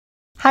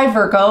Hi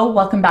Virgo,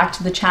 welcome back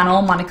to the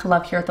channel. Monica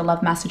Love here at the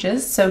Love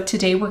Messages. So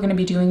today we're going to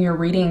be doing your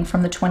reading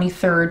from the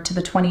 23rd to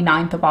the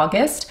 29th of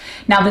August.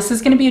 Now this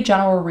is going to be a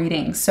general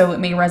reading, so it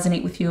may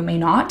resonate with you, it may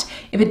not.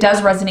 If it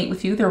does resonate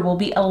with you, there will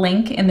be a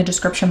link in the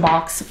description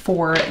box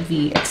for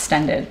the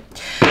extended.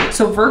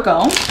 So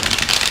Virgo,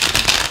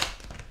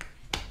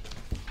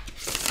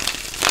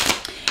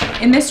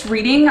 in this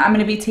reading, I'm going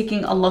to be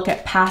taking a look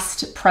at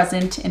past,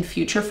 present, and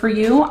future for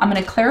you. I'm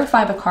going to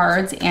clarify the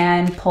cards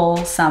and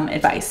pull some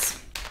advice.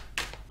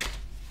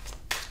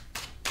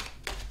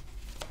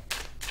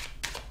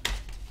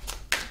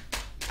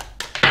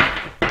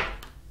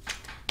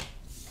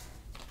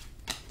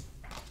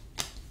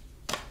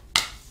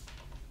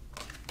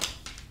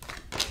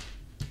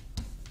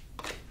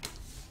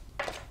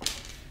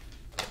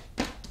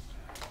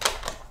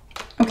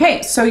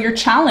 Okay, so your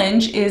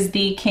challenge is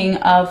the King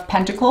of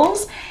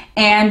Pentacles,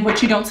 and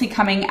what you don't see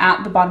coming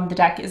at the bottom of the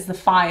deck is the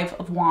Five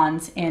of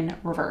Wands in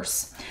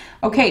reverse.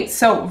 Okay,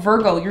 so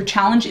Virgo, your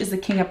challenge is the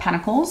King of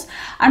Pentacles.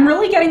 I'm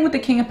really getting with the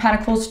King of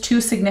Pentacles two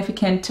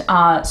significant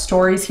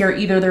stories here.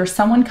 Either there's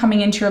someone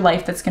coming into your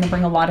life that's going to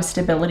bring a lot of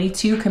stability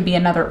to you, could be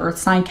another earth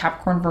sign,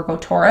 Capricorn, Virgo,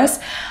 Taurus,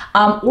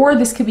 or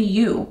this could be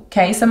you,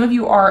 okay? Some of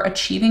you are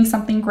achieving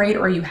something great,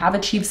 or you have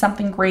achieved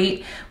something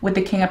great with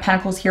the King of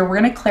Pentacles here. We're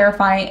going to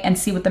clarify and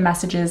see what the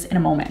message is in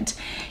a moment.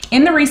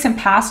 In the recent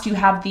past, you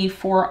have the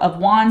Four of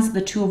Wands,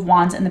 the Two of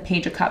Wands, and the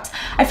Page of Cups.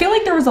 I feel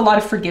like there was a lot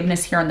of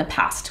forgiveness here in the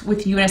past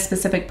with you and a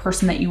specific person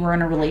that you were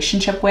in a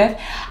relationship with.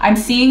 I'm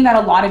seeing that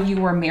a lot of you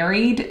were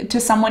married to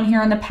someone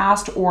here in the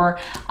past, or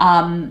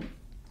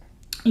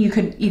you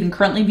could even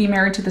currently be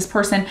married to this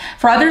person.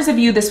 For others of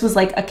you, this was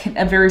like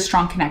a very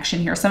strong connection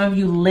here. Some of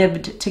you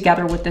lived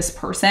together with this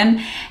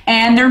person,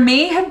 and there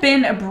may have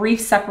been a brief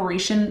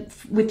separation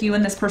with you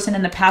and this person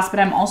in the past, but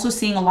I'm also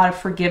seeing a lot of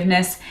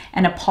forgiveness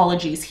and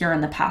apologies here in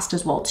the past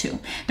as well too.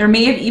 There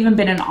may have even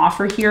been an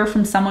offer here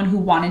from someone who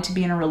wanted to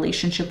be in a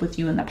relationship with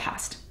you in the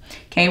past.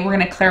 Okay, we're going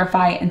to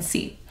clarify and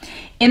see.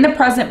 In the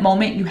present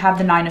moment, you have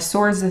the Nine of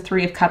Swords, the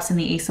Three of Cups, and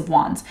the Ace of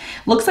Wands.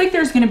 Looks like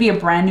there's going to be a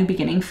brand new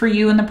beginning for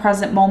you in the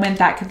present moment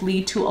that could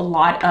lead to a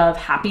lot of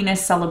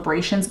happiness,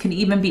 celebrations, could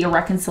even be a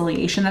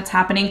reconciliation that's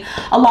happening.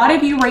 A lot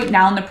of you right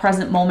now in the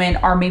present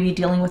moment are maybe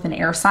dealing with an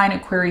air sign,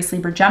 Aquarius,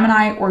 Libra,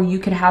 Gemini, or you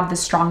could have this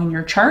strong in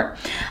your chart.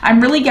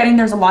 I'm really getting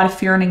there's a lot of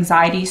fear and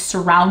anxiety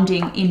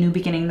surrounding a new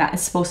beginning that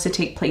is supposed to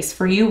take place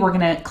for you. We're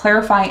going to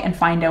clarify and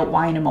find out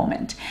why in a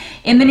moment.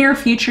 In the near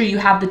future, you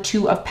have the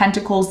Two of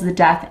Pentacles, the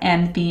Death,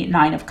 and the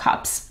Nine of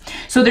Cups.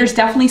 So there's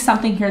definitely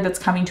something here that's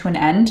coming to an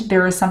end.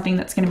 There is something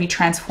that's going to be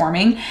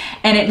transforming,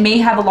 and it may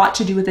have a lot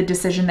to do with a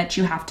decision that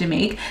you have to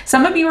make.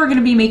 Some of you are going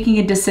to be making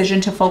a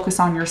decision to focus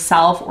on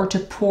yourself or to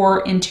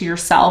pour into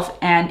yourself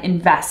and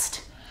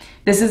invest.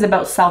 This is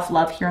about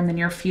self-love here in the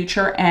near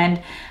future,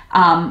 and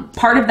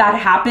part of that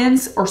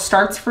happens or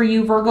starts for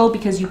you, Virgo,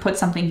 because you put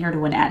something here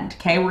to an end.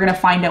 Okay, we're going to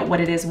find out what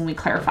it is when we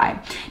clarify.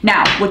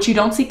 Now, what you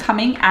don't see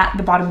coming at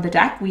the bottom of the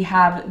deck, we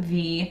have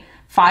the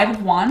Five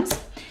of Wands,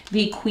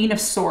 the Queen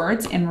of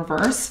Swords in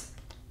reverse,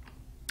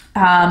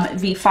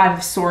 the Five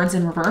of Swords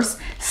in reverse,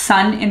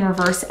 Sun in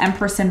reverse,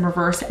 Empress in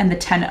reverse, and the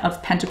Ten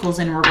of Pentacles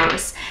in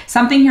reverse.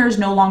 Something here is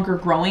no longer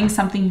growing.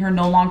 Something here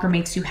no longer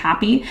makes you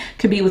happy.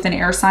 Could be with an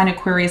air sign,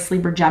 Aquarius,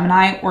 Libra,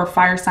 Gemini, or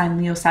fire sign,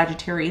 Leo,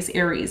 Sagittarius,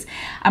 Aries.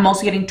 I'm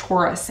also getting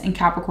Taurus and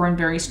Capricorn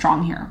very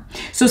strong here.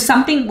 So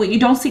something, what you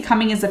don't see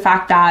coming is the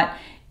fact that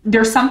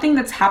there's something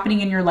that's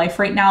happening in your life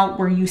right now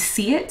where you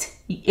see it.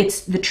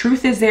 It's the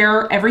truth is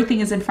there. Everything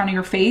is in front of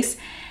your face.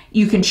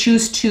 You can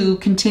choose to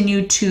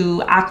continue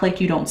to act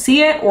like you don't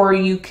see it, or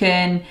you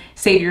can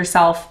say to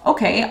yourself,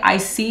 okay, I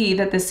see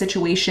that this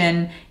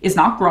situation is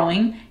not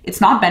growing.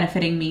 It's not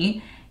benefiting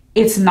me.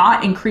 It's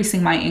not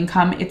increasing my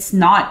income. It's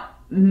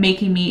not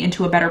making me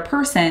into a better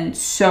person.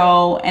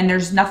 So, and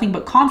there's nothing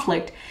but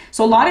conflict.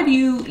 So a lot of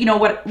you, you know,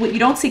 what you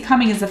don't see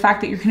coming is the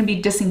fact that you're going to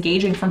be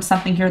disengaging from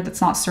something here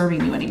that's not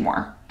serving you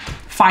anymore.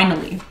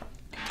 Finally.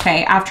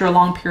 Okay, after a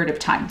long period of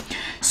time.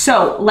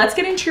 So let's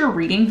get into your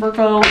reading,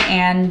 Virgo,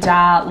 and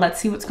let's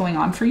see what's going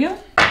on for you.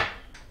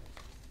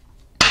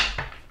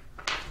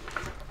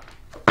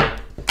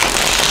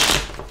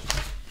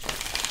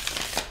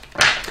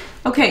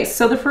 Okay,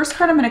 so the first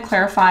card I'm going to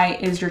clarify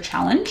is your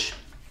challenge.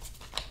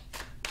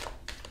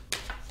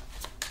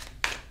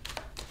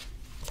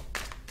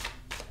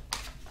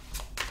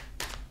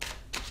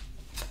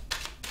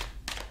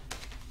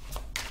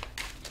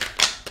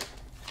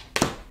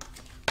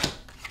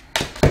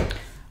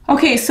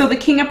 Okay, so the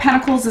King of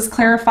Pentacles is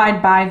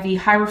clarified by the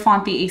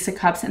Hierophant, the Ace of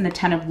Cups, and the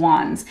Ten of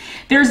Wands.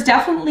 There's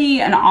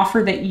definitely an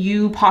offer that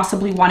you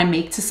possibly want to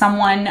make to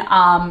someone.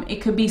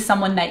 It could be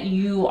someone that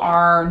you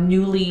are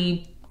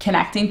newly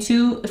connecting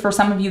to. For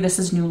some of you, this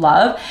is new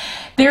love.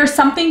 There's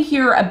something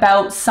here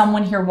about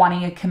someone here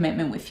wanting a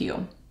commitment with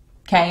you.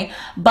 Okay,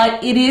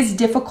 but it is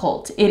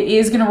difficult. It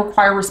is going to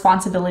require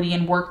responsibility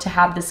and work to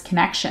have this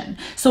connection.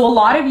 So a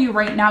lot of you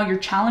right now, your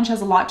challenge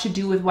has a lot to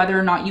do with whether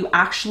or not you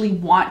actually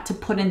want to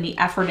put in the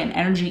effort and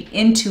energy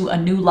into a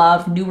new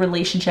love, new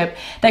relationship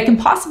that can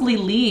possibly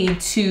lead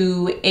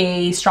to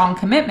a strong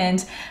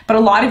commitment. But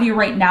a lot of you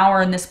right now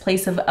are in this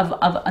place of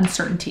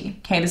uncertainty.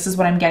 Okay, this is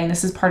what I'm getting.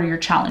 This is part of your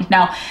challenge.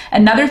 Now,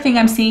 another thing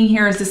I'm seeing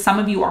here is that some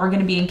of you are going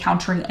to be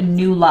encountering a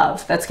new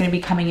love that's going to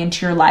be coming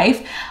into your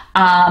life.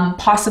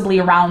 Possibly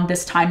around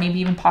this time, maybe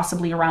even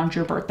possibly around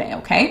your birthday,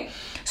 okay?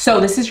 So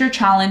this is your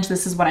challenge.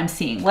 This is what I'm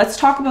seeing. Let's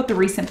talk about the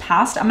recent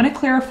past. I'm going to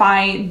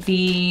clarify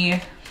the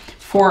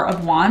Four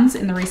of Wands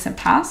in the recent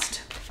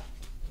past.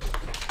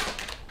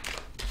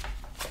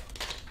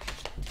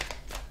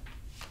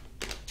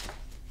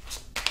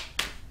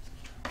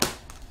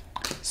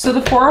 So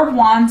the Four of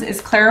Wands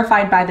is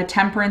clarified by the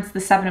Temperance,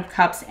 the Seven of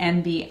Cups,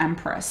 and the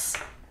Empress.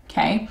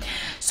 Okay,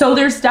 so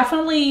there's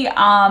definitely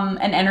an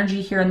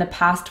energy here in the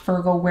past,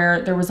 Virgo, where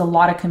there was a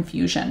lot of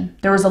confusion.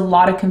 There was a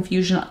lot of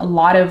confusion, a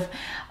lot of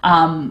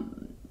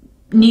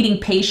needing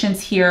patience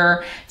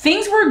here.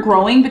 Things were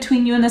growing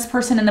between you and this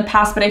person in the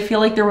past, but I feel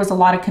like there was a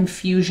lot of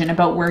confusion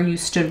about where you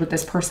stood with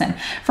this person.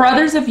 For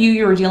others of you,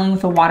 you were dealing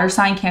with a water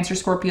sign, Cancer,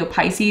 Scorpio,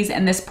 Pisces,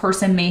 and this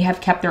person may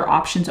have kept their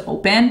options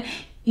open.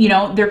 You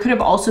know, there could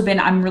have also been,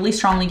 I'm really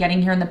strongly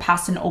getting here in the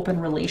past, an open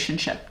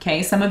relationship,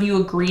 okay? Some of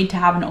you agreed to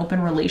have an open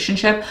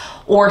relationship,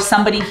 or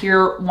somebody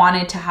here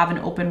wanted to have an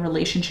open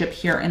relationship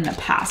here in the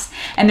past.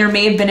 And there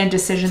may have been a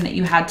decision that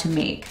you had to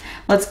make.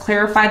 Let's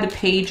clarify the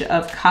Page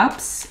of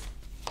Cups.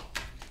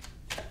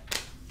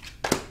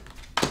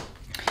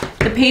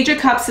 The Page of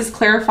Cups is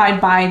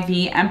clarified by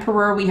the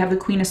Emperor. We have the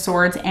Queen of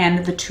Swords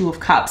and the Two of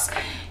Cups.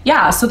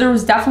 Yeah, so there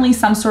was definitely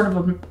some sort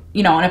of a,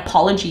 you know, an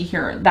apology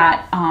here,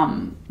 that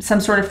some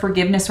sort of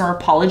forgiveness or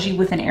apology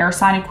with an air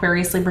sign,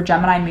 Aquarius, Libra,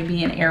 Gemini,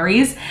 maybe an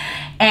Aries.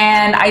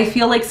 And I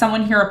feel like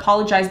someone here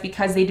apologized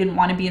because they didn't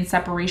want to be in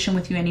separation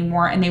with you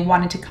anymore, and they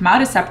wanted to come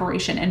out of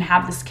separation and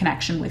have this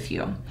connection with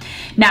you.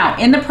 Now,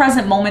 in the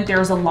present moment,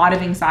 there's a lot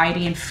of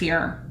anxiety and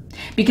fear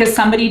because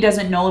somebody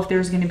doesn't know if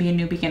there's going to be a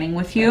new beginning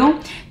with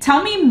you.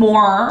 Tell me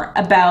more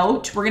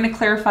about, we're going to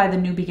clarify the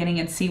new beginning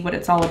and see what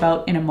it's all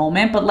about in a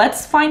moment, but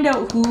let's find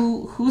out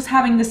who's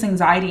having this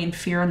anxiety and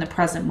fear in the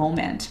present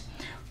moment.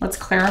 Let's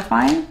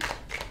clarify.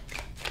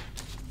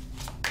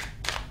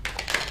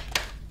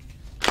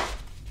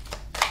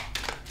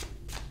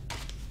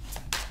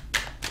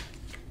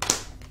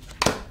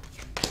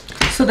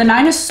 So the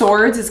Nine of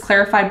Swords is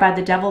clarified by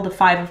the Devil, the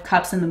Five of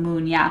Cups, and the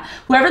Moon. Yeah,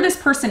 whoever this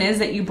person is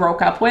that you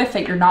broke up with,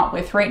 that you're not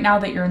with right now,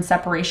 that you're in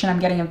separation, I'm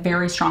getting a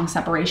very strong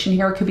separation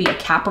here. It could be a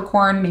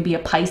Capricorn, maybe a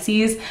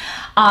Pisces.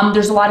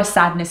 There's a lot of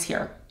sadness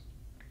here.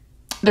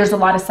 There's a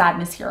lot of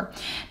sadness here.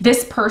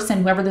 This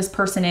person, whoever this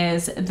person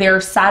is, they're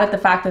sad at the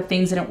fact that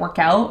things didn't work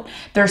out.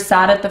 They're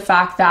sad at the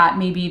fact that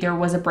maybe there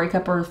was a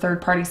breakup or a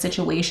third-party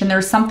situation.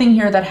 There's something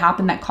here that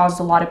happened that caused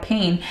a lot of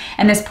pain.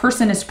 And this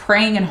person is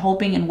praying and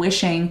hoping and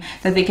wishing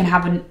that they can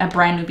have a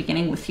brand new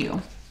beginning with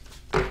you.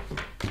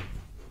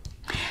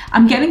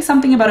 I'm getting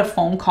something about a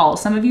phone call.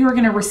 Some of you are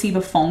going to receive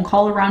a phone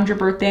call around your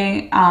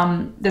birthday.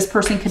 This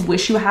person could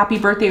wish you a happy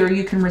birthday, or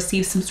you can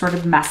receive some sort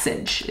of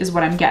message is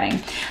what I'm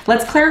getting.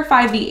 Let's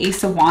clarify the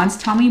Ace of Wands.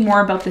 Tell me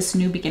more about this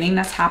new beginning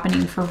that's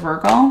happening for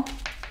Virgo.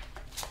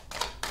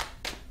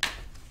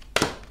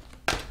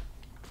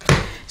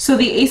 So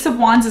the Ace of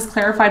Wands is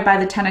clarified by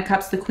the Ten of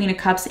Cups, the Queen of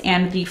Cups,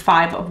 and the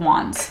Five of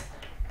Wands.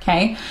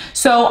 Okay,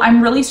 so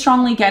I'm really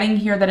strongly getting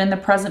here that in the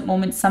present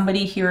moment,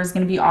 somebody here is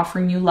going to be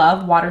offering you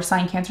love, water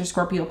sign, Cancer,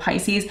 Scorpio,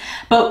 Pisces.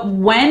 But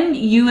when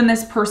you and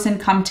this person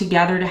come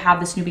together to have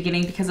this new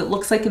beginning, because it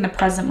looks like in the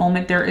present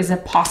moment, there is a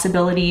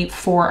possibility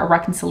for a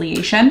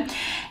reconciliation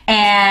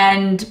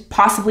and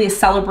possibly a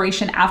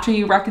celebration after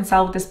you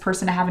reconcile with this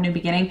person to have a new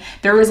beginning.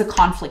 There is a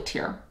conflict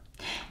here.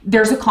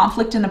 There's a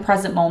conflict in the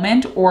present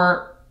moment,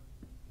 or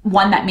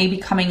one that may be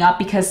coming up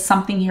because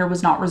something here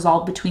was not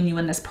resolved between you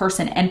and this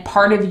person. And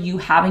part of you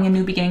having a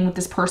new beginning with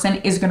this person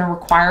is going to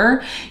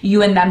require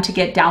you and them to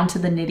get down to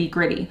the nitty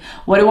gritty.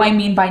 What do I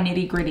mean by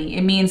nitty gritty?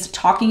 It means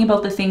talking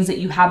about the things that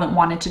you haven't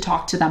wanted to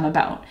talk to them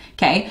about.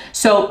 Okay,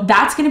 so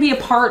that's going to be a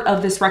part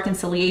of this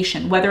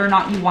reconciliation. Whether or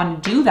not you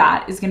want to do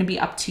that is going to be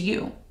up to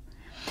you,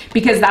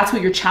 because that's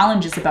what your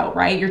challenge is about,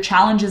 right? Your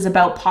challenge is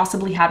about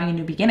possibly having a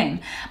new beginning.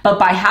 But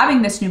by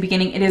having this new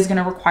beginning, it is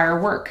going to require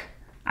work.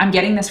 I'm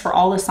getting this for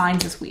all the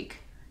signs this week,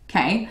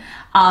 okay?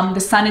 The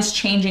sun is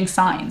changing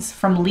signs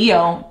from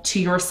Leo to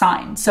your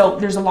sign. So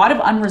there's a lot of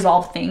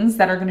unresolved things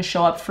that are going to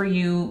show up for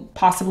you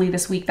possibly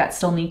this week that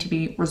still need to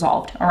be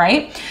resolved, all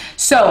right?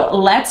 So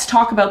let's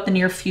talk about the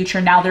near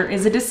future. Now, there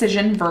is a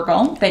decision,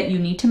 Virgo, that you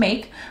need to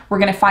make. We're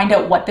going to find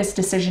out what this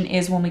decision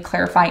is when we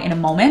clarify in a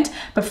moment.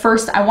 But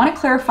first, I want to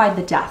clarify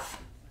the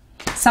death.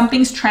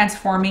 Something's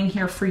transforming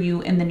here for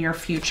you in the near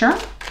future.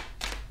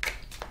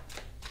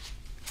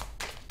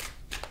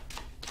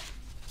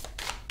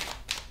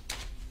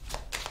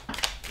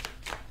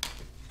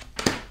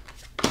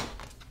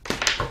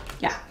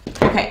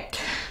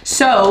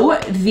 So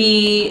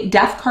the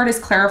Death card is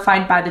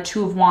clarified by the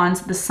Two of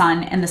Wands, the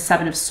Sun, and the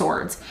Seven of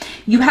Swords.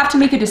 You have to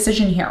make a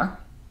decision here.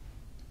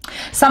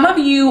 Some of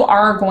you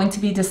are going to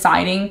be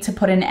deciding to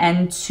put an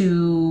end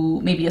to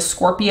maybe a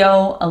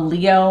Scorpio, a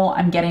Leo.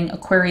 I'm getting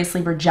Aquarius,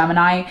 Libra,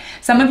 Gemini.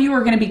 Some of you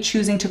are going to be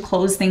choosing to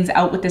close things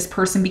out with this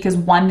person because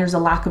one, there's a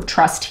lack of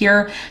trust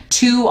here.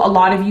 Two, a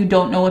lot of you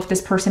don't know if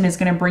this person is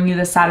going to bring you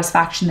the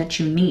satisfaction that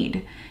you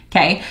need.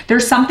 Okay,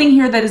 there's something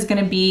here that is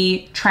going to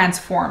be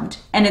transformed,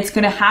 and it's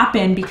going to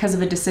happen because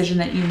of a decision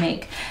that you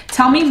make.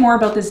 Tell me more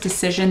about this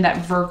decision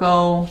that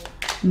Virgo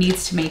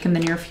needs to make in the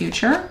near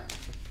future.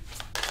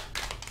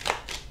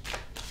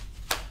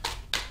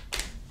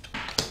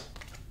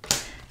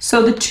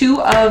 So the Two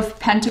of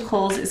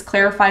Pentacles is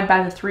clarified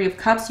by the Three of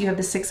Cups. You have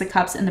the Six of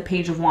Cups and the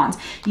Page of Wands.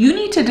 You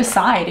need to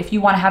decide if you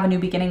want to have a new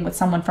beginning with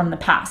someone from the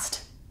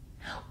past,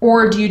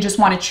 or do you just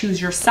want to choose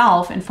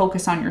yourself and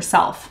focus on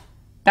yourself?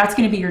 That's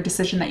going to be your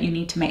decision that you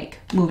need to make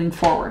moving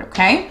forward,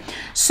 okay?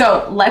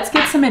 So let's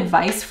get some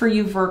advice for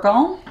you,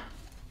 Virgo.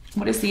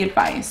 What is the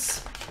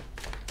advice?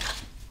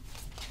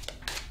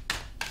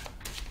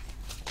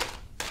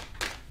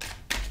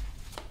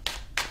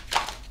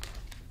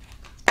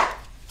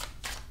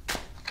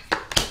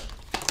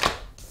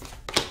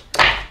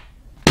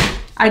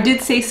 I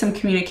did say some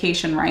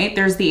communication, right?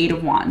 There's the Eight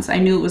of Wands. I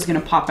knew it was going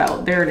to pop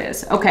out. There it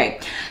is. Okay.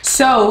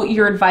 So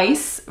your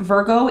advice,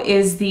 Virgo,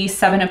 is the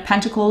Seven of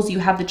Pentacles. You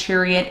have the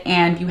Chariot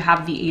and you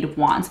have the Eight of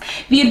Wands.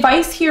 The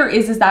advice here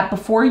is that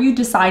before you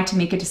decide to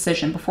make a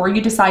decision, before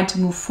you decide to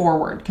move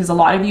forward, because a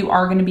lot of you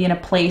are going to be in a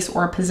place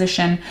or a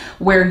position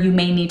where you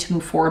may need to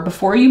move forward.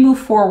 Before you move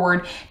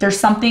forward, there's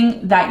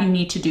something that you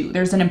need to do.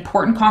 There's an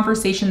important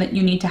conversation that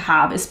you need to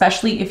have,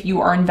 especially if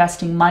you are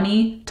investing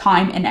money,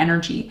 time, and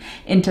energy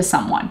into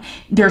someone.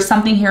 There's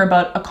something here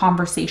about a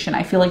conversation.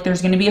 I feel like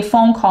there's going to be a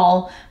phone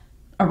call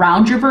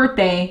around your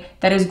birthday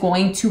that is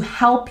going to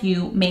help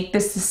you make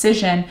this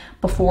decision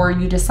before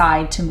you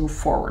decide to move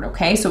forward,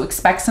 okay? So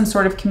expect some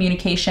sort of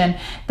communication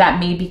that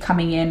may be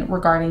coming in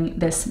regarding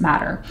this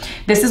matter.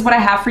 This is what I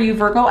have for you,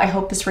 Virgo. I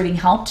hope this reading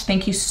helped.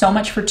 Thank you so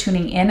much for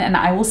tuning in, and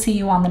I will see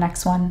you on the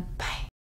next one. Bye.